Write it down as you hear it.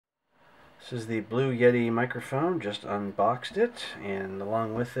This is the Blue Yeti microphone, just unboxed it, and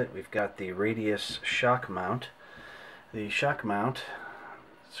along with it we've got the Radius Shockmount. The Shockmount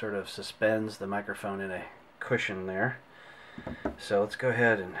sort of suspends the microphone in a cushion there. So let's go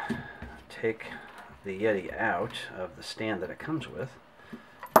ahead and take the Yeti out of the stand that it comes with.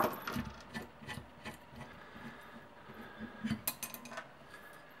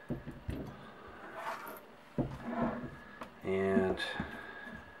 And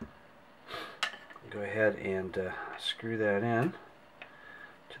go ahead and screw that in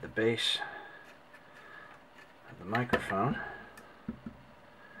to the base of the microphone.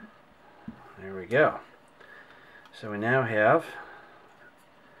 There we go. So we now have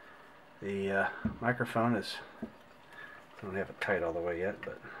the microphone is, I don't have it tight all the way yet,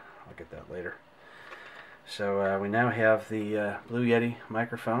 but I'll get that later. So we now have the Blue Yeti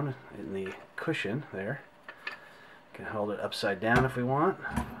microphone in the cushion there. You can hold it upside down if we want,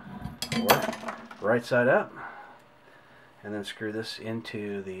 or right side up, and then screw this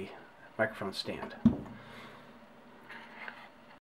into the microphone stand.